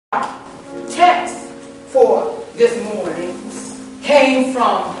Text for this morning came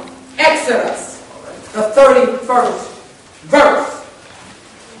from Exodus, the 31st verse.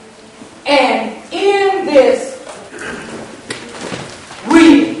 And in this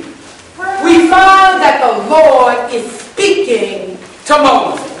reading, we find that the Lord is speaking to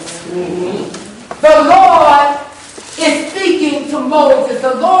Moses. The Lord is speaking to Moses.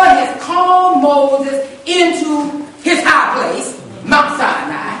 The Lord has called Moses into his high place, Mount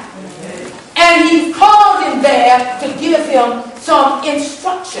Sinai. And he's called him there to give him some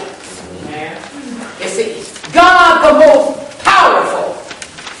instructions. You see, God the most powerful,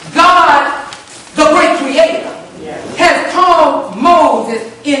 God the great creator, has called Moses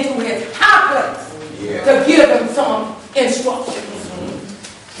into his high place to give him some instructions.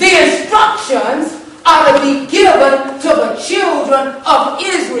 The instructions are to be given to the children of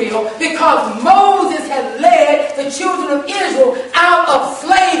Israel because Moses had led the children of Israel out of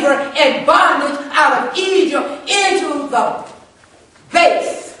slavery and bondage out of Egypt into the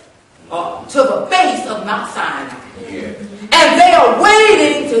base, to the base of Mount Sinai. And they are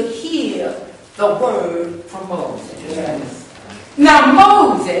waiting to hear the word from Moses. Now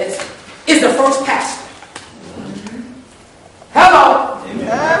Moses is the first pastor. Hello.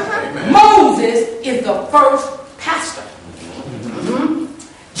 Amen. Moses is the first pastor.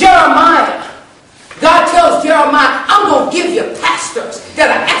 Jeremiah, God tells Jeremiah, I'm going to give you pastors that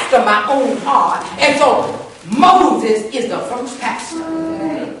are after my own heart. And so Moses is the first pastor.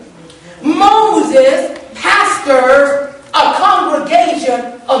 Moses pastors a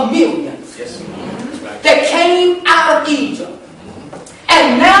congregation of millions that came out of Egypt.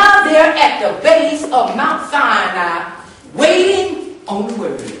 And now they're at the base of Mount Sinai waiting on the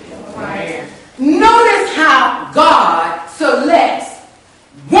word. Right. Notice how God selects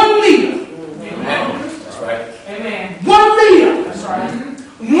one leader. Amen. That's right. Amen. One leader. That's right.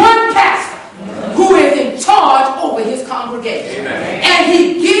 One pastor who is in charge over his congregation. Amen. And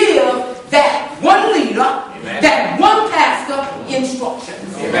he gives that one leader, that one pastor,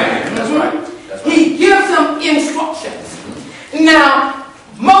 instructions. Amen. That's right. That's right. He gives them instructions. Now,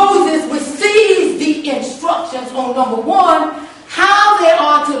 Moses receives the instructions on number one, how they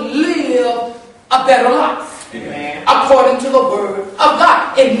are to live a better life. Amen. According to the word of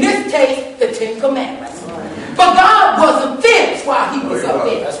God. In this case, the Ten Commandments. Right. But God wasn't finished while he was up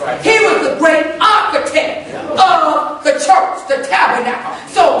there. That's right. He was the great architect of the church, the tabernacle.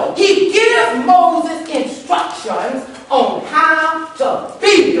 So he gives Moses instructions on how to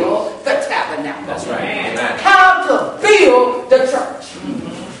build the tabernacle. That's right. Amen. How to build the church.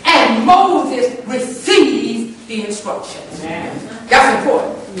 And Moses receives the instructions. That's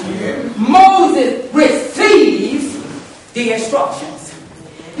important. Moses receives the instructions.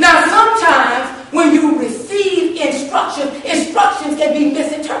 Now, sometimes when you receive instructions can be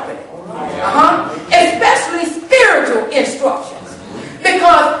misinterpreted. Especially spiritual instructions.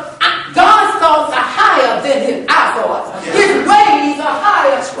 Because God's thoughts are higher than our thoughts. His ways are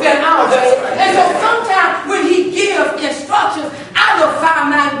higher than our ways. And so sometimes when he gives instructions, our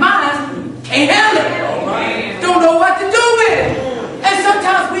finite minds can't handle it. Don't know what to do with it. And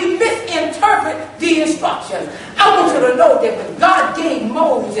sometimes we misinterpret the instructions. I want you to know that when God gave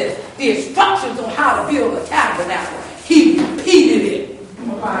Moses the instructions on how to build a tabernacle, he repeated it.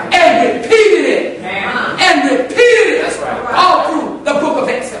 And repeated it. And repeated it. That's right. All through the book of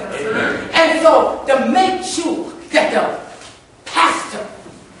Exodus. And so to make sure that the pastor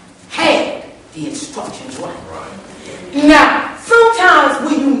had the instructions right. Now, sometimes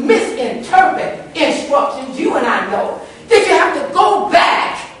when you misinterpret instructions, you and I know that you have to go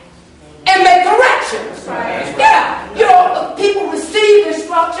back and make corrections. Right. Yeah. You know, people receive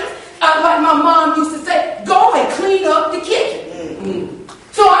instructions, like my mom used to say, go and clean up the kitchen.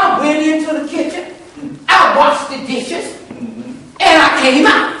 So I went into the kitchen, I washed the dishes, and I came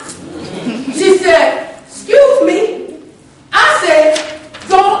out. She said, excuse me. I said,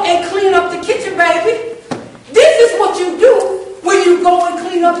 go and clean up the kitchen, baby. This is what you do when you go and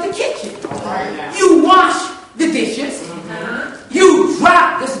clean up the kitchen. You wash the dishes. You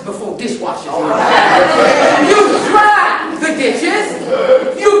dry, this is before dishwashers. You dry the dishes.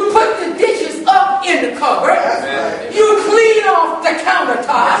 You put the dishes up in the cupboard. You clean off the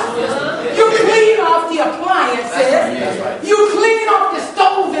countertop. You clean off the appliances. You clean off the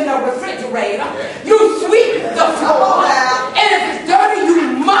stove in the refrigerator. You sweep the floor. And if it's dirty,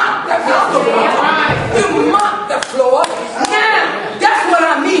 you mop the floor. You mop the floor. Now, that's what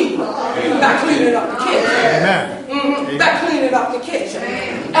I mean by cleaning up the kitchen. By cleaning up the kitchen.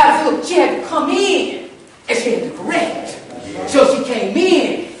 As a little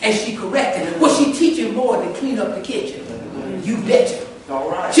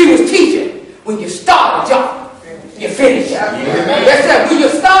She was teaching. When you start a job, you finish it. That's it. When you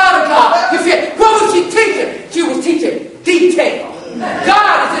start a job, you finish. What was she teaching? She was teaching detail.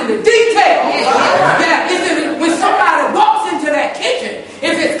 God is in the detail. When somebody walks into that kitchen,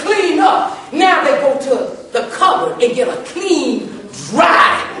 if it's cleaned up, now they go to the cupboard and get a clean,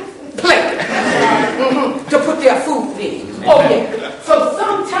 dry plate to put their food in. Oh yeah. So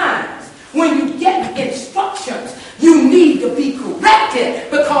sometimes when you get instructions, you need to be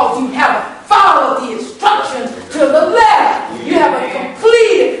corrected because you haven't followed the instructions to the letter. You haven't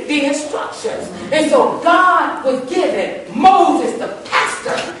completed the instructions. And so God was giving Moses, the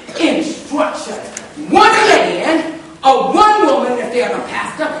pastor, instructions. One man or one woman, if they're a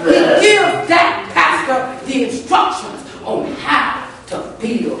pastor, he gives that pastor the instructions on how to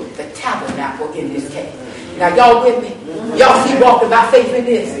build the tabernacle in this case. Now y'all with me? Y'all see walking by faith in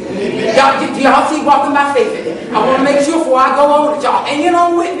this? Y'all see walking by faith in this? I want to make sure before I go on that y'all hanging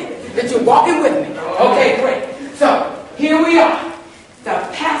on with me, that you're walking with me. Okay, great. So here we are. The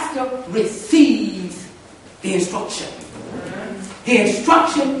pastor receives the instruction. The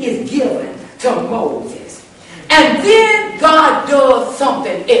instruction is given to Moses. And then God does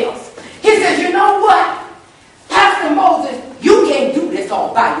something else. He says, you know what? Pastor Moses, you can't do this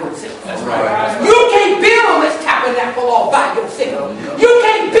all by yourself. That's right. You can't build this tabernacle all by yourself. You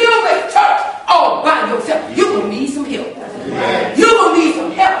can't build this church all by yourself. You're going to need some help. You're going to need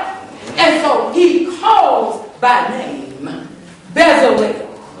some help. And so he calls by name Bezalel.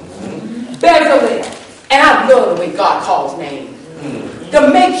 Bezalel. And I love the way God calls names. To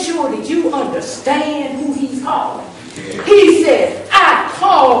make sure that you understand who he's calling. He says, I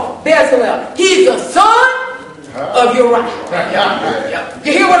call Bezalel. He's the son of Uriah.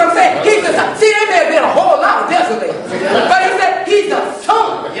 You hear what I'm saying? He's the son. See, there may have been a whole lot of Bezalel. But he said, he's the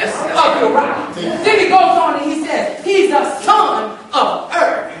son of Uriah. Then he goes on and he says, he's the son of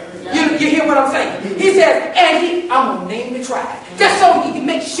You hear what I'm saying? He says, and I'm going to name the tribe. Just so you can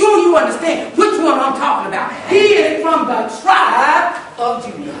make sure you understand which one I'm talking about. He is from the tribe of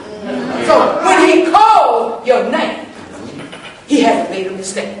Judah. So when he calls your name, he hasn't made a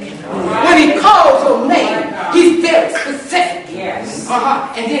mistake. When he calls your name, he's very specific. Yes.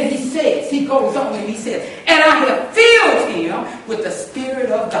 And then he goes on and he says, and I have filled him with the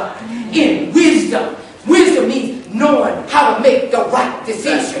Spirit of God in wisdom. Wisdom means knowing how to make the right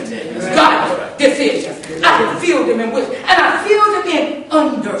decisions. God's decisions. I have filled him in wisdom. And I filled him in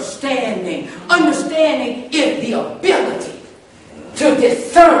understanding. Understanding is the ability to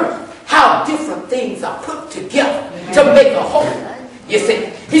discern how different things are put together to make a whole. You see?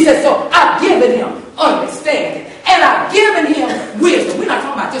 He said, so I've given him understanding. And I've given him wisdom. We're not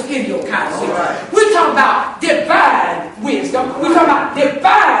talking about just any old kind of wisdom. We're talking about divine wisdom. We're talking about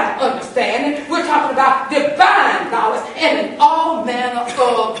divine understanding. We're talking about divine knowledge and in all manner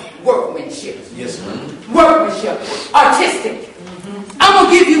of workmanship. Yes, ma'am. Workmanship. Artistic. I'm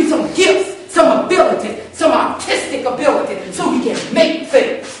going to give you some gifts, some ability, some artistic ability so you can make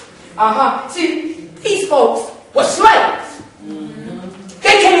things. See, these folks were slaves.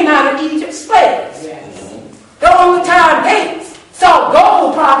 They came out of Egypt slaves. The only time they saw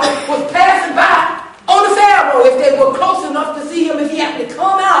gold probably was passing by on the Pharaoh if they were close enough to see him, if he happened to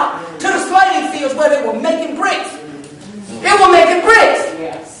come out to the slave fields where they were making bricks. They were making bricks.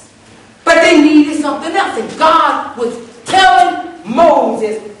 Yes. But they needed something else. And God was telling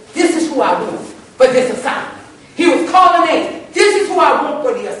Moses, this is who I want for this assignment. He was calling names. This is who I want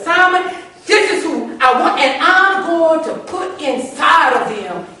for the assignment. This is who I want. And I'm going to put inside of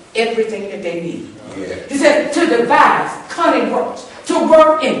them everything that they need. Yeah. He said to devise cunning works, to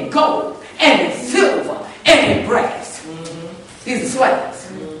work in gold and in silver and in brass. These are slaves.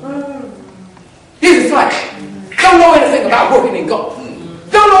 These are slaves. Don't know anything about working in gold.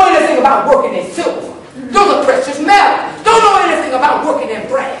 Don't know anything about working in silver. Those are precious metals. Don't know anything about working in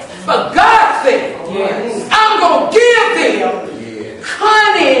brass. But God said, I'm going to give them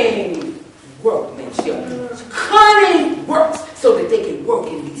cunning workmanship. Cunning works so that they can work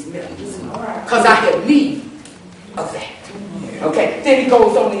in these metals. Because I have need of that. Okay, then he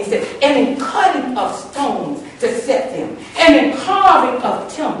goes on and he says, and in cutting of stones to set them, and in carving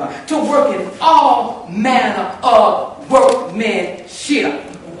of timber to work in all manner of workmanship.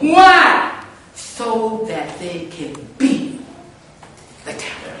 Why? So that they can build the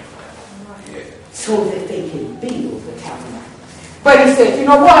tabernacle. So that they can build the tabernacle. But he says, you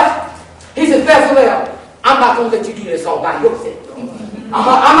know what? He says, Bezalel, I'm not going to let you do this all by yourself. I'm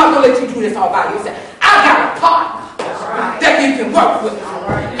not going to let you do this all by yourself. I got a partner that you can work with.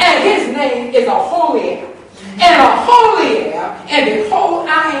 And his name is Aholiab. And Aholiab, and behold,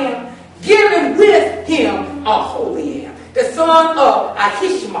 I am giving with him Aholiab. the son of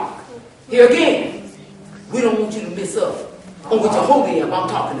Ahishmaach. Here again, we don't want you to miss up on what Jehoiada I'm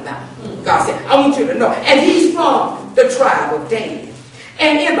talking about. God said, I want you to know. And he's from the tribe of Dan.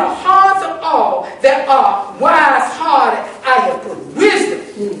 And in the hearts of all that are wise-hearted, I have put wisdom,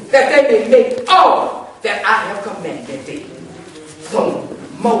 that they may make all that I have commanded thee. So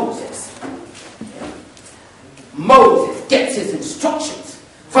Moses gets his instructions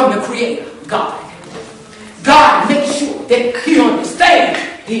from the Creator, God. God makes sure that he understands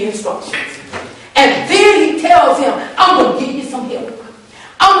the instructions. And then he tells him, I'm going to give you some help.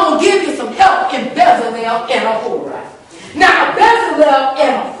 I'm going to give you some help in Bezalel and Ahorab. Now, Bezalel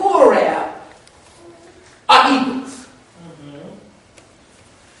and Ahorab are eagles.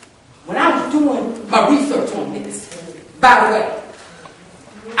 When I was doing my research on this, by the way,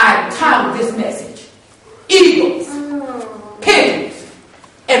 I titled this message, Eagles, Pigeons,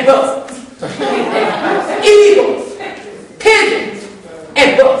 and Buzzards. Eagles, pigeons,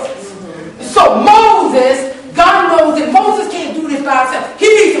 and buzzards. So Moses, God knows that Moses can't do this by himself. He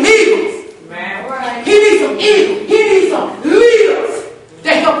needs some eagles. He needs some eagles. He needs some leaders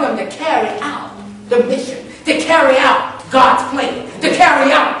that help him to carry out the mission, to carry out God's plan, to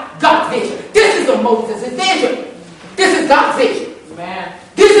carry out God's vision. This is Moses' vision. This is God's vision.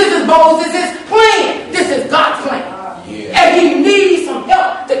 This is Moses' plan. This is God's plan. And he needs some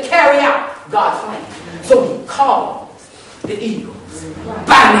help to carry out God's plan. So he calls the eagles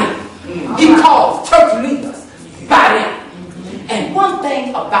by name. He calls church leaders by name. And one thing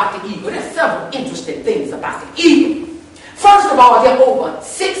about the eagle, there's several interesting things about the eagle. First of all, there are over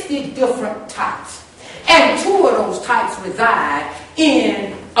 60 different types. And 2 of those types reside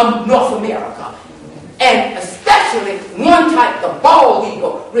in North America. And especially one type, the bald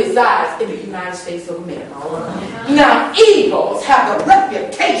eagle, resides in the United States of America. Now, eagles have a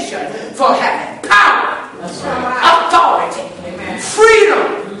reputation for having power, authority, freedom,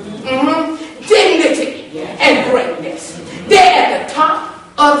 dignity, and greatness. They're at the top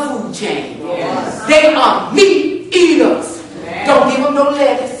of the food chain. They are meat eaters. Don't give them no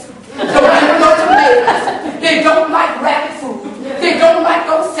lettuce. Don't give them no tomatoes. They don't like rabbit food. They don't like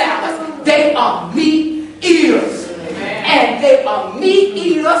those salads. They are meat eaters. And they are meat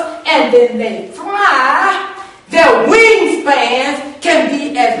eaters, and then they fly. Their wingspans can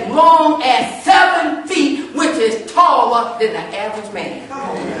be as long as 7 feet, which is taller than the average man.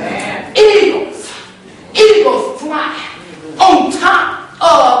 Eagles fly on top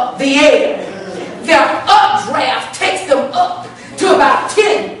of the air. Their updraft takes them up to about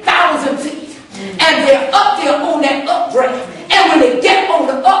 10,000 feet. And they're up there on that updraft. And when they get on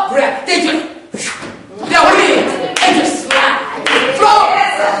the updraft, they just, their wings, and just slide, float.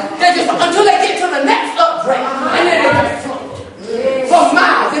 They just, until they get to the next updraft. And then they just float for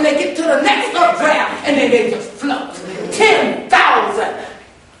miles. And they get to the next updraft. And then they just float 10,000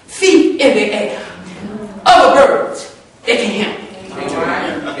 feet in the air. Other birds, they can handle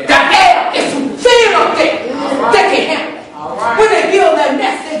it. The air is too thin up there. They can handle it. When they build their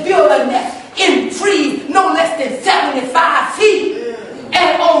nest in trees no less than 75 feet.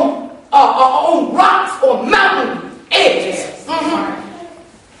 And on rocks or mountain edges.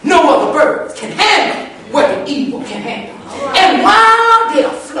 No other birds can handle what the eagle can handle. And while they're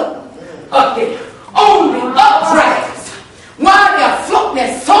floating up there on the updrafts, while they're floating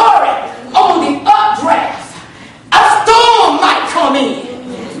and soaring on the updrafts, a storm might come in.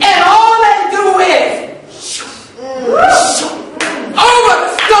 And all they do is over the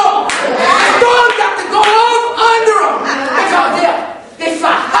storm. The storm got to go over under them because they're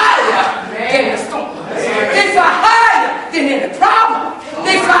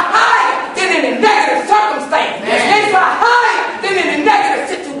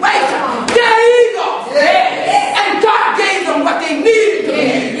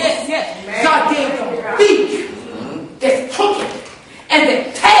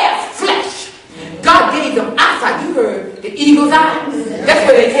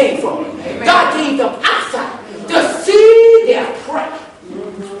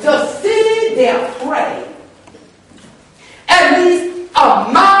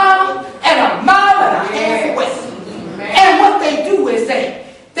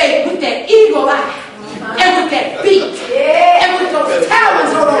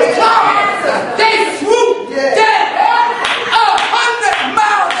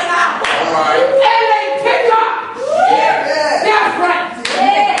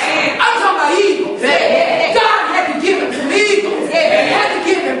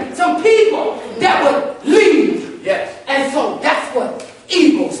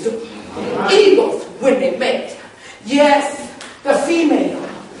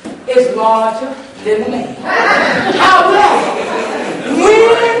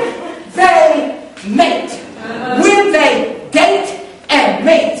mate. When they date and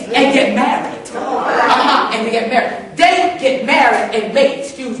mate and get married. And they get married. They get married and mate,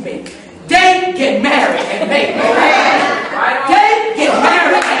 excuse me. They get married and mate. They get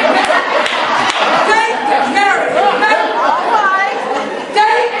married and mate. They get married and mate.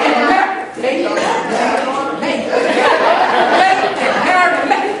 They get married. They get married. They get married and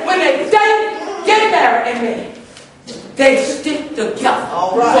mate. When they get married and mate, they stick together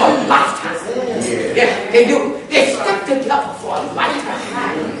for a lifetime. Yeah, they do. They stick together for a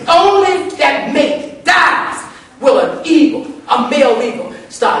lifetime. Only that mate dies will an eagle, a male eagle,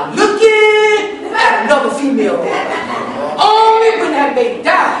 start looking at another female eagle. Only when that mate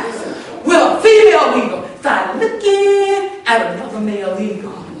dies will a female eagle start looking at another male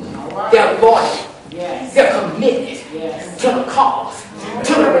eagle. They're loyal. They're committed to the cause,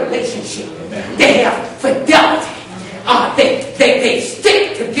 to the relationship. They have fidelity. They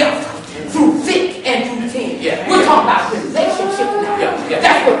stick together through thick and through thin. We're talking about relationship now.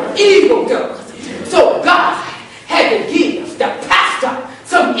 That's what eagle does. So God had to give the pastor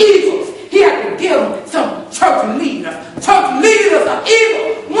some eagles. He had to give them some church leaders. Church leaders are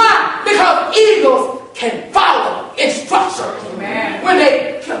eagles. Why? Because eagles can follow instructions. When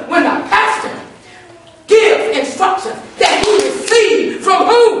the pastor gives instructions that he received from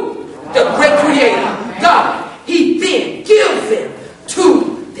who? The great creator, God. He then gives them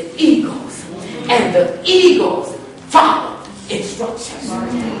to the eagles. And the eagles follow instructions.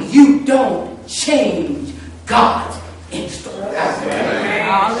 You don't change God's instructions.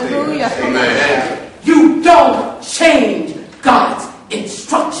 Hallelujah. Amen. You don't change God's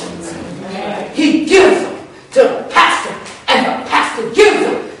instructions. He gives them to the pastor, and the pastor gives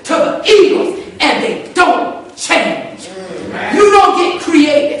them to the eagles, and they don't change. You don't get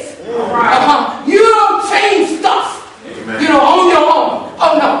creative. You don't change stuff, on your own.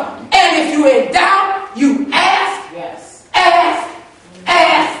 Oh no. And if you're in doubt, you ask, and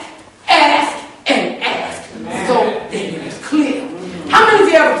ask. So then it is clear. How many of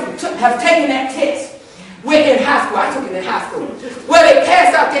you ever have taken that test? In high school, I took it in high school, where they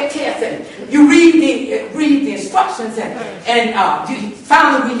pass out that test and you read the instructions and you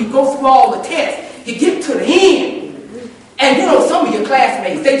finally when you go through all the tests, you get to the end. And some of your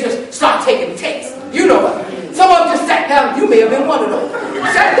classmates, they just start taking the test. Some of them just sat down, you may have been one of them.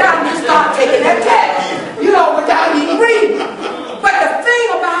 Sat down and just start taking that test, without even reading. But the thing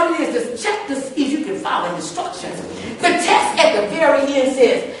about it is to check to see if you can follow instructions. The test at the very end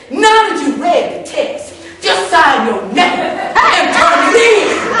says, now that you read the text, just sign your name and turn it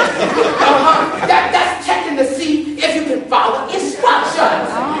in. That's checking to see if you can follow instructions.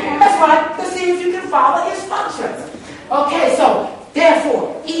 That's right, to see if you can follow instructions. Okay, so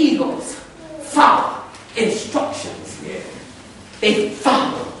therefore, eagles follow instructions. They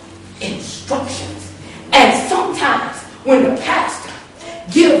follow instructions. And sometimes when the pastor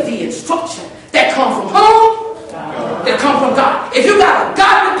gives the instruction that come from whom? That come from God. If you got a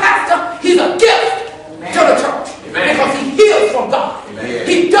godly pastor, he's a gift to the church. Because he hears from God.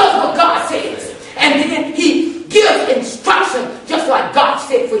 He does what God says. And then he gives instruction just like God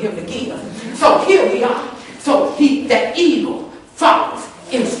said for him to give. So here we are. So that eagle follows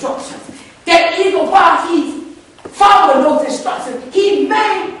instructions. That eagle, while he's following those instructions, he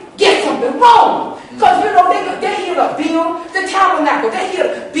may get something wrong. Because, they're here to build the tabernacle. They're here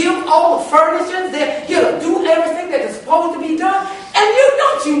to build all the furnishings. They're here to do everything that is supposed to be done. And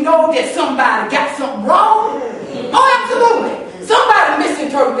you know that somebody got something wrong? Oh, absolutely. Somebody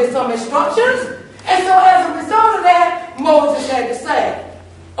misinterpreted some instructions. And so as a result of that, Moses had to say,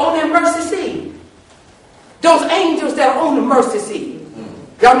 on that mercy seat, those angels that are on the mercy seat.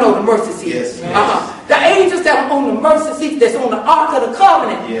 Y'all know the mercy seat. Yes. The angels that are on the mercy seat that's on the Ark of the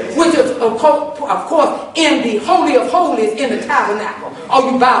Covenant, which is, of course, in the Holy of Holies in the tabernacle.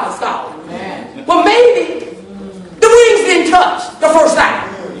 All you Bible scholars. But maybe the wings didn't touch the first time.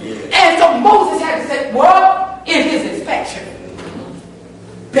 And so Moses had to say, well, in his inspection,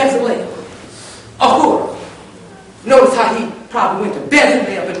 Bezalel, Ahura. Notice how he probably went to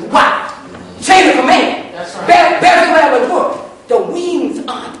Bezalel and why? Chain of command. That's right. Bezalel and Ahura. The wings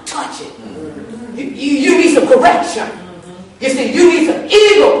aren't touching. You need some correction. You see, you need some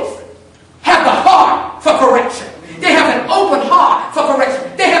eagles. Have the heart for correction. They have an open heart for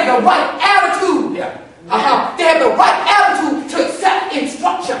correction. They have the right attitude. They have the right attitude to accept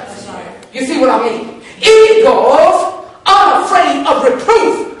instructions. You see what I mean? Eagles aren't afraid of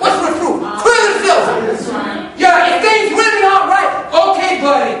reproof. What's reproof? Criticism. If things really aren't right,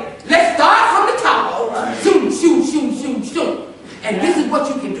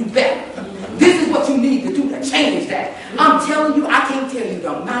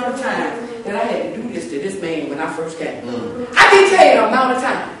 to this man when I first came. I didn't tell you the amount of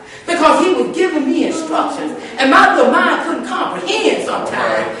time. Because he was giving me instructions, and my little mind couldn't comprehend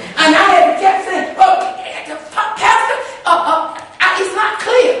sometimes. And I had to keep saying, Pastor, it's not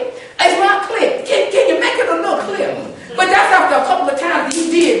clear. It's not clear. Can you make it a little clearer? But that's after a couple of times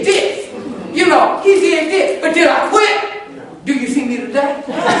he did this. You know, he did this. But did I quit? Do you see me today?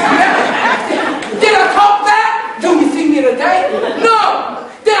 Did I talk back? Do you see me today? No.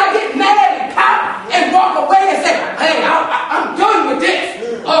 Did I get mad and pout and walk away and say, hey, I'm done with this?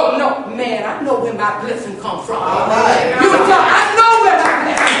 Oh, no, man, I know where my blessing comes from. You would tell, I know where my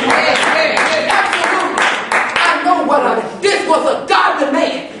blessing comes from. Absolutely. I know what this was a godly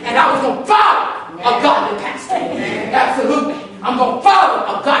man, and I was going to follow a godly pastor. Absolutely. I'm going to follow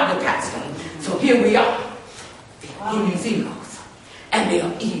a godly pastor. So here we are. These eagles. And they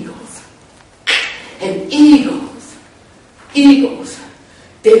are eagles. And eagles,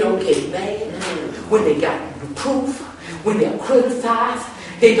 they don't get mad when they got reproof, when they're criticized.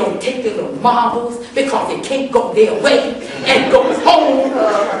 They don't take their little marbles because they can't go their way and go home.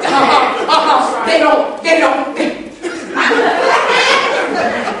 They don't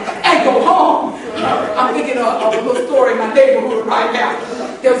and go home. I'm thinking of a little story in my neighborhood right now.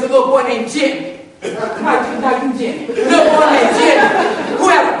 There was a little boy named Jimmy. Not you, Jimmy. Little boy named Jimmy who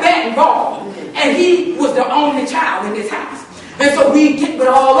had a bat and ball, and he was the only child in this house. And so we get with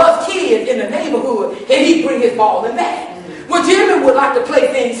all us kids in the neighborhood, and he'd bring his ball and bat. Well, Jimmy would like to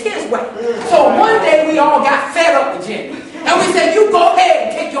play things his way. So one day we all got fed up with Jimmy. And we said, you go ahead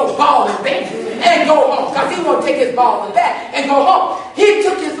and take your ball and bat and go home. Because he won't take his ball and bat and go home. He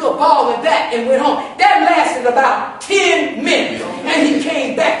took his little ball and bat and went home. That lasted about 10 minutes. And he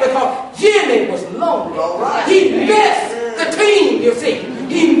came back because Jimmy was lonely. He missed the team, you see.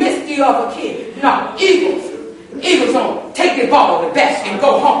 He missed the other kid. Now, Eagles don't take their ball and bat and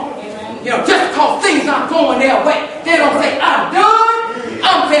go home. You know, just because things aren't going their way, they don't say, I'm done,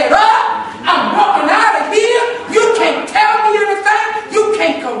 I'm fed up, I'm walking out of here, you can't tell me anything, you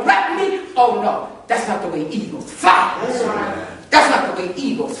can't correct me. Oh no, that's not the way eagles fly. That's not the way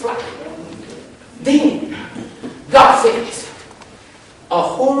eagles fly. Then, God says,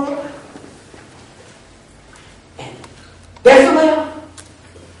 Ahura and Bezalel,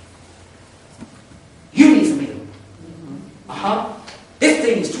 you need some help. This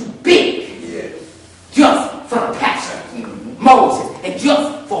thing is too big just for the pastor, Moses, and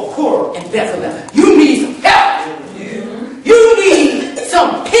just for Ahura and Bezalel. You need some help. You need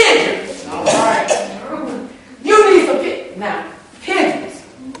some pigeons. All right. You need some pigeons. Now, pigeons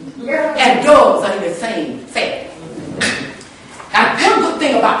and doves are in the same family. Now, one good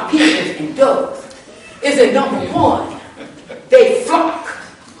thing about pigeons and doves is that number one, they flock.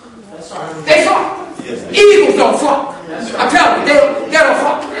 They flock. Eagles don't flock. I'm telling you, they don't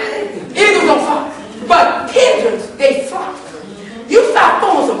flock. Eagles don't flock. But pigeons, they flock. You start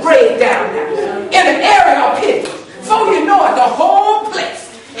throwing some bread down there in an area of pigeons. Before you know it, the whole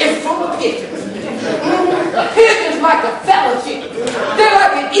place is full of pigeons. Pigeons like to fellowship. They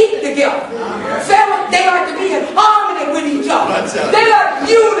like to eat together. They like to be in harmony with each other. They like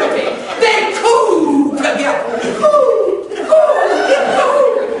unity. They cool together.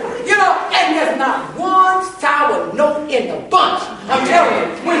 You know, and there's not one sour note in the bunch. I'm telling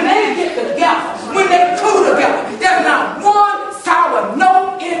you, when they get together, when they cool together, there's not one sour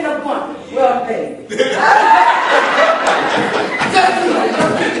note in the bunch. Well, baby.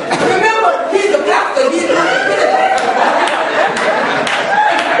 Remember, he's a pastor.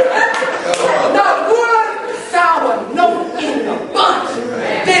 Not one sour note in the bunch.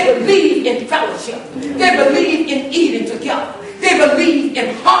 They believe in fellowship. They believe in eating together. They believe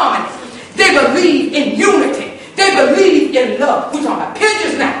in harmony. They believe in unity. They believe in love. We're talking about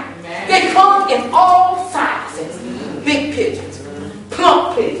pigeons now. They come in all sizes. Big pigeons,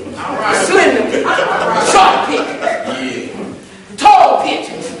 plump pigeons, slender pigeons, short pigeons, tall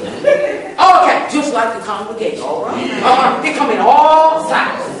pigeons. Okay, just like the congregation. They come in all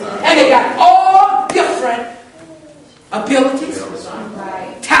sizes. And they got all different abilities,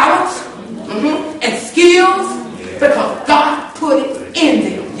 talents, and skills. Because God put it in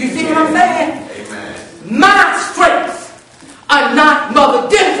them. You see what I'm saying? Amen. My strengths are not Mother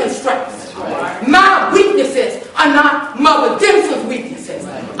Denton's strengths. My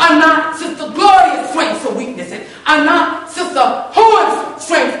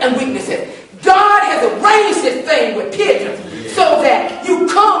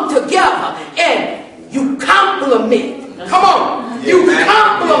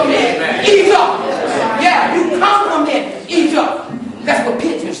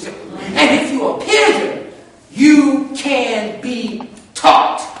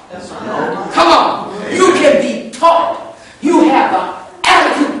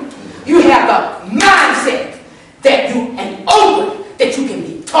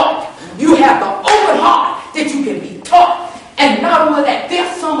over that,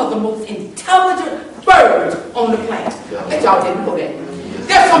 they're some of the most intelligent birds on the planet. That y'all didn't know that.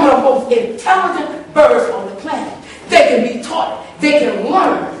 They're some of the most intelligent birds on the planet. They can be taught. They can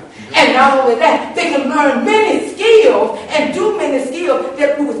learn. And not only that, they can learn many skills and do many skills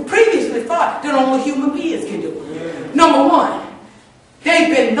that was previously thought that only human beings can do. Number one,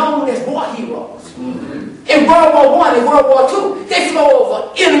 they've been known as war heroes. In World War I and World War II, they flew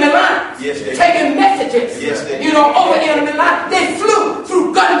over enemy lines, taking messages, over enemy lines. They flew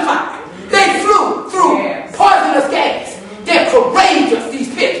through gunfire. They flew through poisonous gas. They're courageous,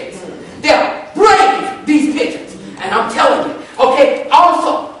 these pigeons. They're brave, these pigeons. And I'm telling you, okay,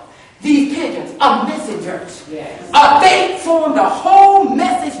 also, these pigeons are messengers. They formed a whole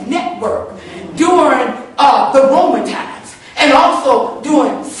message network during the Roman times and also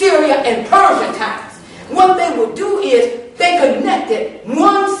during Syria and Persian times. What they would do is they connected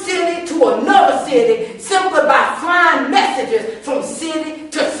one city to another city simply by flying messages from city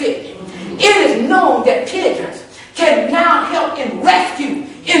to city. It is known that pigeons can now help in rescue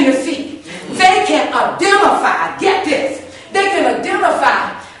in the sea. They can identify, get this, they can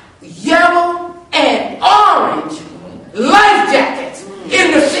identify yellow and orange life jackets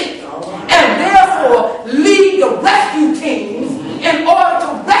in the sea and therefore lead the rescue teams in order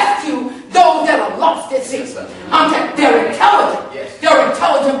to rescue those that are lost at sea. They're intelligent. They're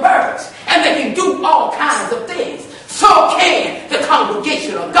intelligent birds. And they can do all kinds of things. So can the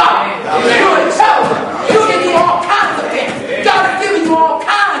congregation of God. You're intelligent. You can do all kinds of things. God has given you all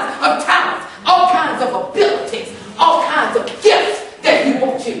kinds of talents, all kinds of abilities, all kinds of gifts that He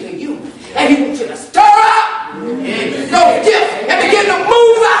wants you to use. And He wants you to stir up those gifts and begin to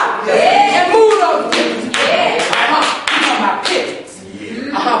move out and move those gifts. We're talking about pigeons.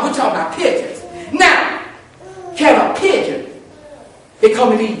 We're talking about pigeons. Now, can a pigeon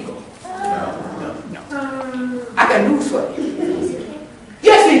become an eagle? No. I got news for you.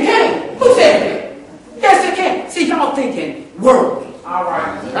 Yes, it can. Who said that? Yes, it can. See, y'all thinking worldly. All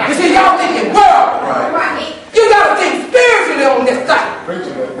right. You see, y'all thinking worldly. Right. You got to think spiritually on this thing.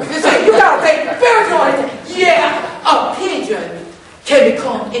 You see, you got to think spiritually on this. Yeah, a pigeon can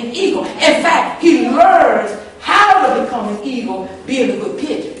become an eagle. In fact, he learns how to become an eagle being a good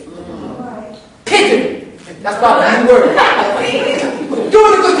pigeon. Pigeoning. That's about the word.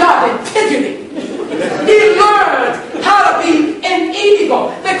 Doing a good job in pigeoning. He learns how to be an eagle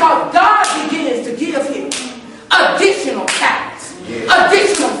because God begins to give him additional talents,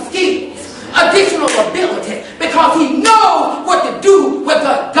 additional skills, additional ability because he knows what to do with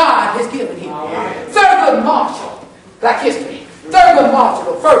what God has given him. Thurgood Marshall, Black History. Thurgood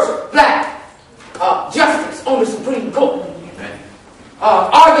Marshall, the first black justice on the Supreme Court,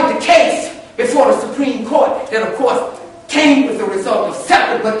 argued the case before the Supreme Court that, of course, came with the result of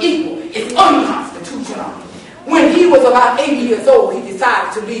separate but equal. It's unconstitutional. When he was about 80 years old, he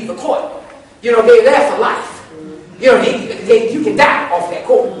decided to leave the court. They're there for life. You can die off that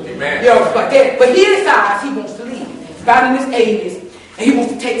court. But he decides he wants to leave. He's about in his 80s, and he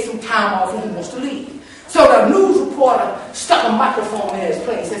wants to take some time off, and he wants to leave. So the news reporter stuck a microphone in his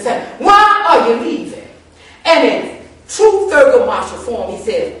place and said, "Why are you leaving?" And in true Thurgood Marshall form, he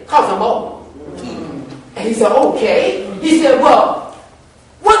said, "Because I'm old." And he said, "Okay." He said, "Well,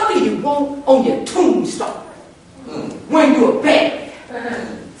 what do you want on your tombstone when you're buried?"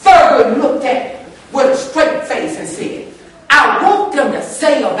 Thurgood looked at it with a straight face and said, "I want them to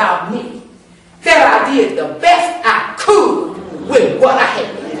say about me that I did the best I could with what I had.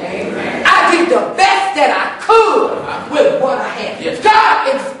 I did the best that I could with what I had." God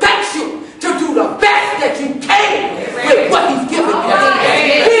expects you to do the best that you can with what He's given you.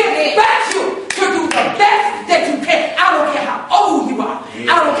 He expects you to do the best that you can. I don't care how old you are.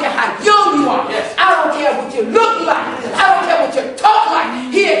 I don't care how young you are. I don't care what you look like. I don't care what you talk like.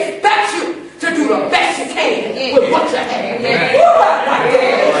 He expects you to do the best you can with what you have.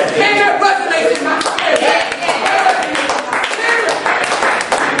 Can that resonate in my spirit?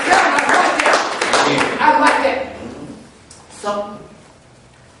 I like that. So,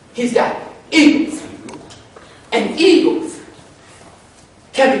 he's got eagles. And eagles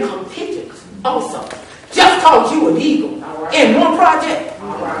can become pigeons also. Just because you an eagle in one project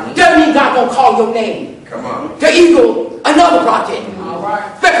doesn't mean God gonna call your name. Come on. The eagle another project.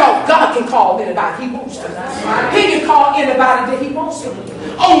 Because God can call anybody He wants to. He can call anybody that He wants to.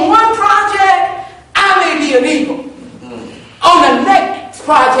 On one project, I may be an eagle. On the next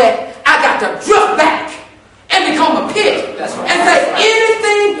project, I got to drift back and become a pigeon. And say,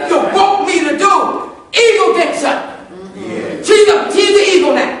 anything you want me to do, eagle Dixon. She's the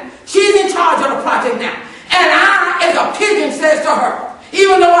eagle now. She's in charge of the project now. And I, as a pigeon, says to her,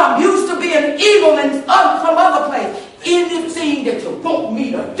 even though I'm used to being an eagle in some other place, anything that you want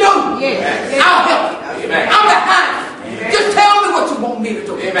me to do, I'll help you. I'm behind you. Just tell me what you want me to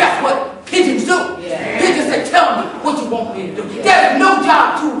do. That's what pigeons do. Pigeons say, tell me what you want me to do. There's no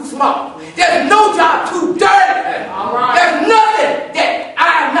job too small. There's no job too dirty. There's nothing that I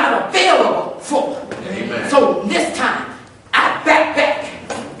am not available for. So this time, I back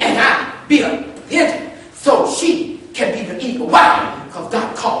and I be a pigeon so she can be the eagle. Why? Because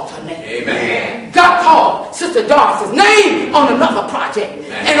God called her name. Amen. God called Sister Darcy's name on another project.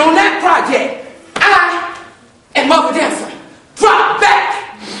 And on that project, I and Mother Dancer drop back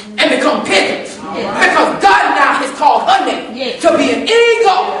and become pigeons. Because God now has called her name to be an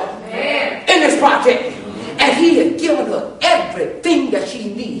eagle in this project. And He has given her everything that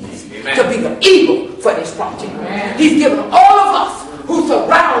she needs to be the eagle for this project. He's given all of us who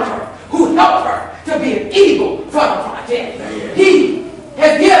surround her, who help her, to be an eagle for the project. He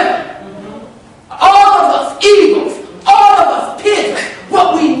has given all of us eagles, all of us pigeons,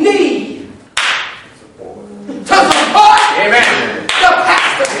 what we need to support the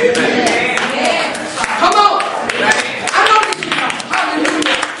pastor. Come on. I know this is a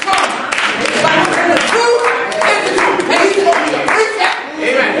hallelujah trauma, but I'm going to do is the truth. And He's going to preach that.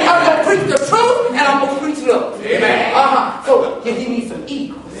 I'm going to preach the truth and I'm going to preach love. So you need some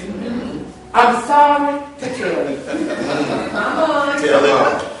eagles. I'm sorry to tell you. Tell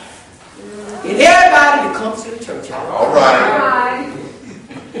them. And everybody that comes to the church house, all right,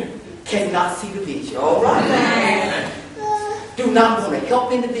 cannot see the vision. All right. Do not want to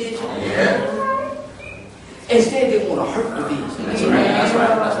help in the vision. Instead, they want to hurt the vision. That's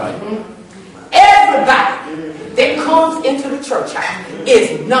right. Everybody that comes into the church house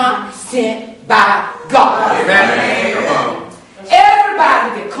is not sent by God. Amen. Everybody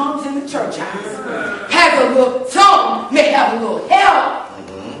that comes in the church house has a little, some may have a little help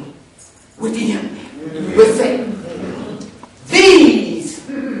with the enemy, with Satan. These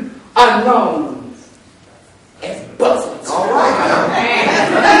are known as buzzards. All right.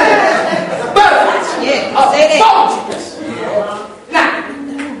 Buzzards. Vultures. Now,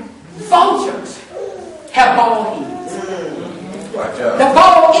 vultures have bald heads. The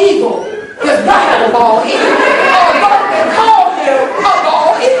bald eagle does not have a bald head. Although they call him a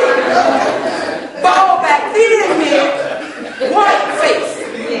bald eagle. Bald back then meant white face.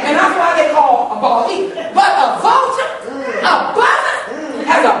 And that's why they call a bald eagle. But a vulture, a buzzard,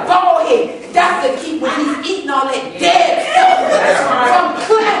 has a bald head. That's to keep when he's eating all that dead stuff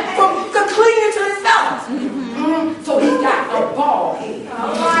from cleaning to his feathers. So he's got a bald head.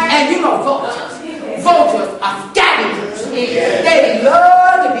 And you know vultures are scavengers. They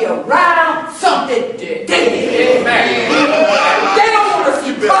love to be around something dead. They don't want to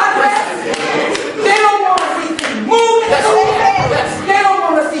see progress. They don't want to see things moving. They don't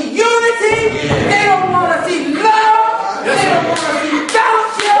want to see unity. They don't want to see love. They don't want to see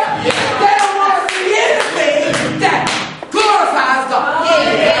fellowship. They don't want to see anything that glorifies God.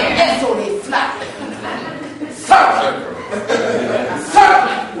 And so they fly.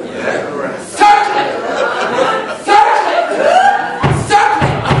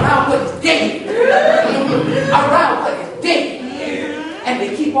 Circling around what is dead. Around what is dead. And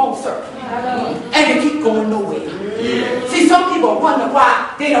they keep on circling. And they keep going nowhere. See, some people wonder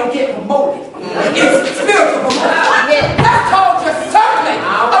why they don't get promoted. It's spiritual promotion. That's called just circling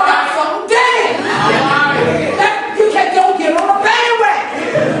around something dead. You don't get on a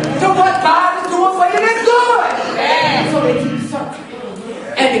bandwagon to what God is doing for you that's good. So they keep circling.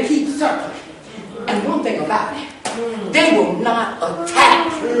 And they keep circling. And one thing about it, they will not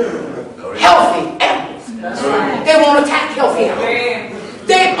attack healthy animals. They won't attack healthy animals.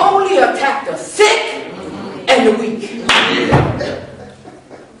 They only attack the sick and the weak.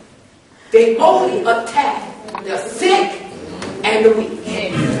 They only attack the sick and the weak.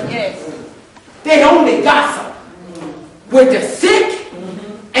 They only gossip with the sick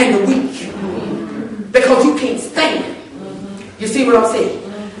and the weak. Because you can't stand. You see what I'm saying?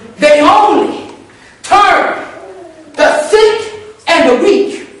 They only turn the sick and the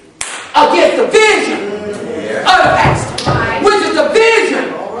weak against the vision of the pastor, which is the vision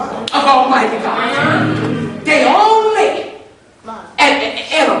of Almighty God. They only,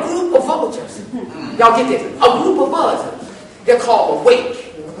 and a group of vultures, y'all get this, a group of buzzards, they're called awake.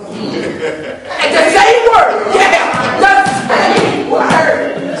 And the same word, the same word.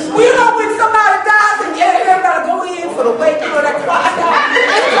 We know when somebody dies and everybody go in for the wake, you know that quiet time.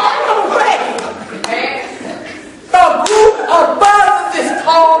 It's called awake. A group of buzzards is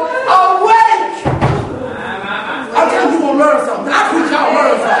called awake. I'm telling you, you're going to learn something. I preach y'all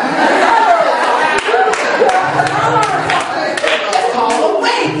learn something. It's called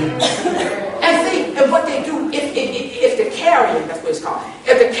awake. And see, and what they do, it's the carrion, that's what it's this car.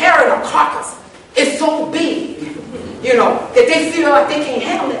 If they're carrying a carcass, it's so big, that they feel like they can't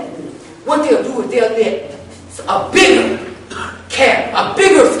handle it. What they'll do is they'll let a bigger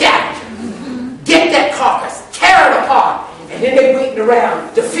scavenger get that carcass, carry it apart, and then they waiting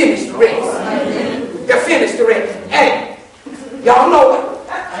around to finish the rest. They'll finish the rest. Hey, y'all know it.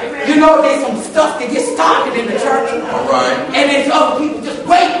 You know there's some stuff that gets started in the church. All right. And there's other people just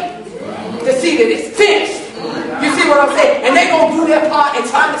waiting to see that it's finished. You see what I'm saying? And they gonna do their part and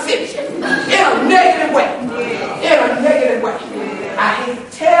try to finish it in a negative way. In a negative way. I hate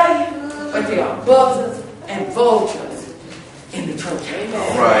to tell you, but there are buzzards and vultures in the church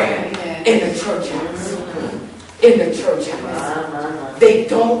house. Right. In the church house. In the church house. They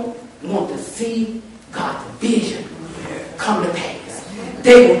don't want to see God's vision come to pass.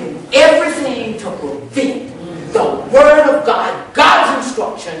 They will do everything to prevent the word of God, God's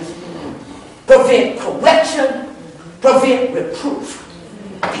instructions, prevent correction, prevent reproof.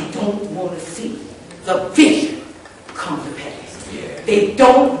 They don't want to see the vision come to pass. They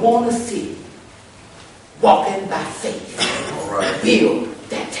don't want to see walking by faith build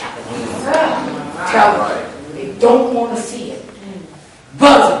that tabernacle. They don't want to see it.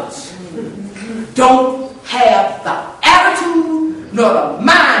 Buzzards don't have the attitude nor the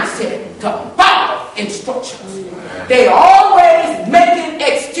mindset to follow instructions. They always making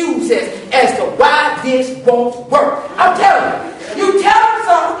excuses as to why this won't work. I'm telling you, you tell them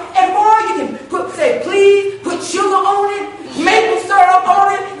something, and boy, you can say, please put sugar on it, maple syrup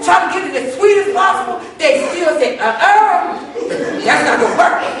on it, try to get it as sweet as possible. They still say, that's not gonna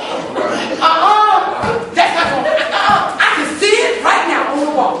work. That's not gonna work. I can see it right now on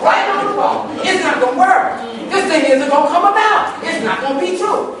the wall, right on the wall. It's not gonna work. This thing isn't gonna come about. It's not gonna be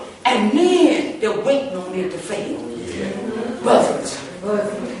true. And then they're waiting on it to fail. Buzzards.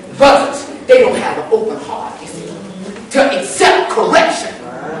 They don't have an open heart, you see, to accept correction.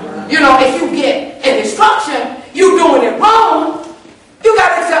 If you get an instruction, you doing it wrong, you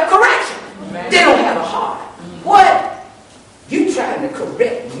got to accept correction. They don't have a heart. What? You trying to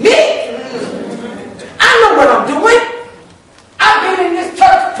correct me? I know what I'm doing. I've been in this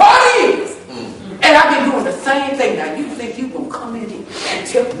church 40 years. And I've been doing the same thing. Now, you think you're going to come in here and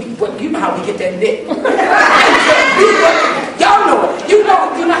tell me what, you know how we get that net. Y'all know it. You know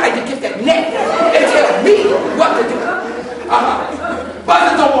how you get that net and tell me what to do. But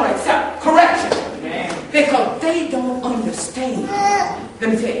they don't want to accept correction. Because they don't understand. Let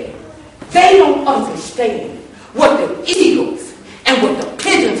me tell you. They don't understand what the eagles and what the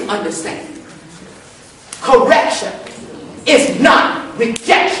pigeons understand. Correction is not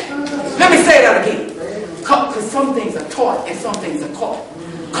rejection. Let me say that again. Because some things are taught and some things are caught.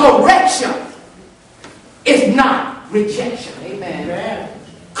 Correction is not rejection. Amen.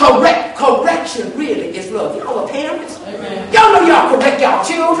 Correction really is love. Y'all are parents. Amen. Y'all know y'all correct y'all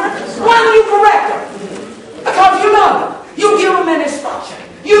children. Why do you correct them? Because you love them. You give them an instruction.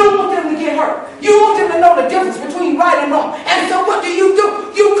 You don't want them to get hurt. You want them to know the difference between right and wrong. And so what do? You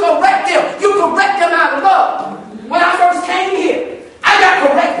correct them. You correct them out of love. When I first came here, I got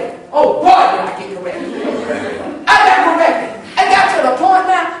corrected. Oh boy, did I get corrected. I got corrected. It got to the point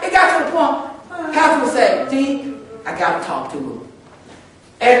now. It got to the point. Pastor would say, D, I got to talk to her.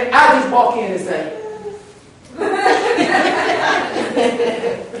 And I just walk in and say,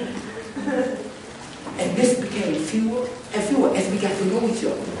 and this became fewer and fewer as we got to know each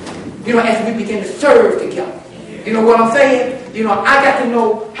other. As we began to serve together. You know what I'm saying? I got to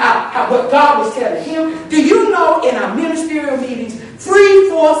know how what God was telling him. Do you know in our ministerial meetings,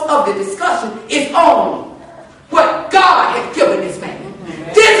 3/4 of the discussion is on what God has given this man.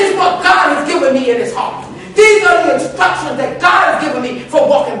 This is what God has given me in his heart. These are the instructions that God has given me for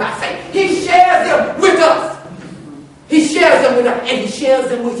walking by faith. He shares them with us. He shares them with us, and he shares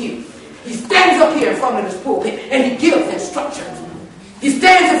them with you. He stands up here in front of this pulpit, and he gives instructions. He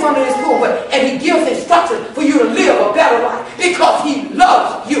stands in front of this pulpit, and he gives instructions for you to live a better life because he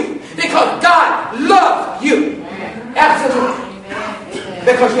loves you. Because God loves you. Absolutely.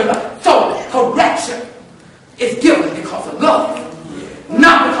 Because you're loved. So correction is given because of love.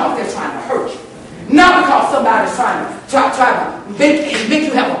 Not because they're trying to hurt you. Not because somebody's trying to make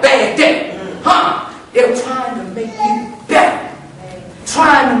you have a bad day. They're trying to make you better.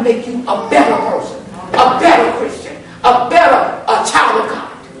 Trying to make you a better person. A better Christian. A better child of God.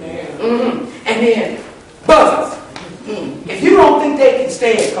 And then buzzards. If you don't think they can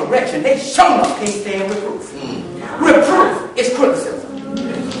stand correction, they sure enough can't stand reproof. Reproof is criticism.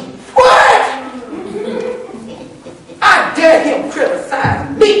 What? I dare him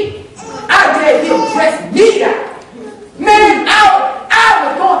criticize me. I dare him dress me down. Man, I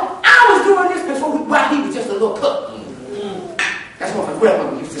was doing this before while he was just a little pup. That's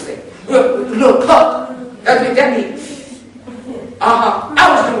grandmother used to say. Little cup. That's what that means. I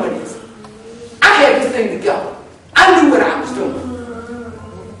was doing this. I had this thing together. I knew what I was doing.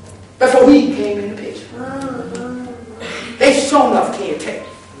 Before he came in the picture. They sure enough can't take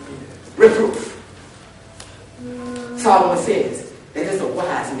reproof. Solomon says that there's a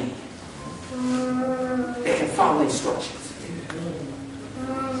wise man that can follow instructions.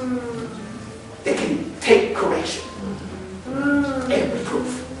 They can take correction and reproof.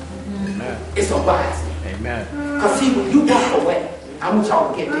 Amen. It's a wise man. Amen. Because see, when you walk away, I want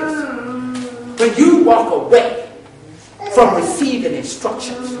y'all to get this. When you walk away from receiving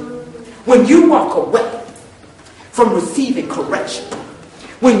instructions, when you walk away from receiving correction,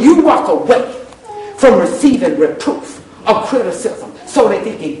 when you walk away from receiving reproof or criticism so that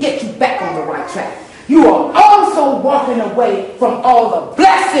they can get you back on the right track, you are also walking away from all the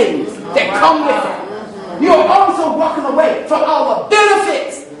blessings that come with it. You are also walking away from all the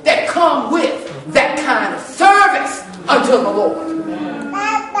benefits that come with that kind of service unto the Lord.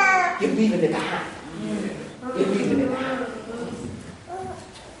 You're leaving it behind. You're leaving it behind.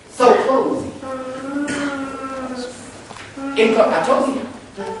 So closing. I told you.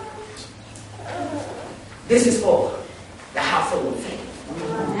 This is for the household of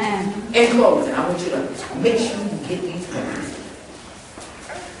faith. In closing, I want you to make sure you get these points.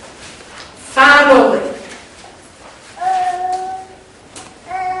 Finally,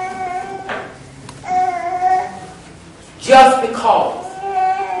 just because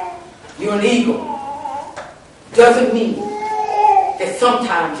you're an eagle doesn't mean that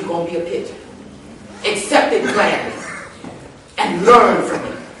sometimes you're going to be a pigeon. Accept it gladly and learn from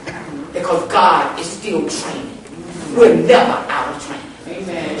it, because God is still training. We're never out of training.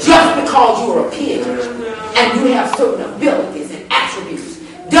 Amen. Just because you're a pigeon and you have certain abilities and attributes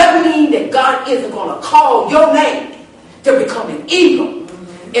doesn't mean that God isn't going to call your name to become an eagle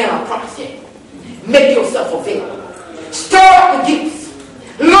in a process. Make yourself available. Stir up the gifts.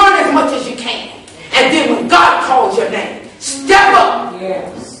 Learn as much as you can. And then when God calls your name, step up.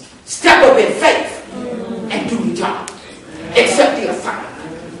 Yes. Step up in faith and do the job. Accept the assignment.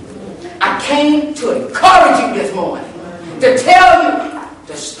 I came to encourage you this morning to tell you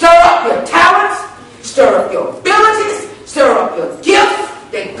to stir up your talents, stir up your abilities, stir up your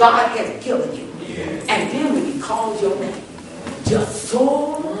gifts that God has given you. Yes. And then when he calls your name, just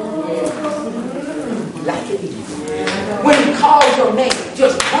soar like an eagle. When he calls your name,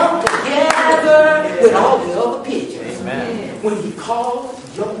 just work together with all the other pigeons. Amen. When he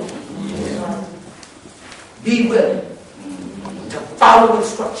calls your name, be willing to follow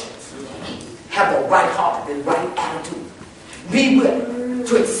instructions. Have the right heart and right attitude. Be willing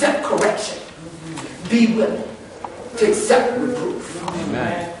to accept correction. Be willing to accept reproof.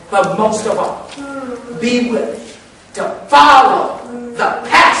 Amen. But most of all, be willing to follow the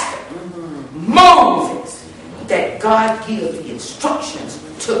pastor, Moses, that God gives the instructions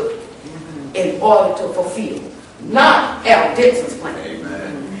to in order to fulfill not Al Dixon's plan,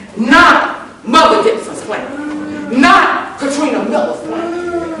 amen, not Mother Dixon's plan, not Katrina Miller's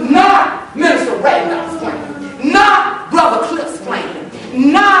plan, not Minister Randolph's plan, not Brother Cliff's plan,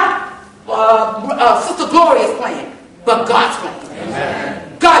 not Sister Gloria's plan, but God's plan.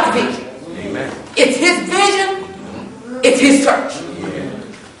 Amen. God's vision. Amen. It's his vision. It's his church. Amen.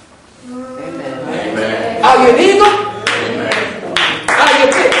 Amen. Are you an eagle?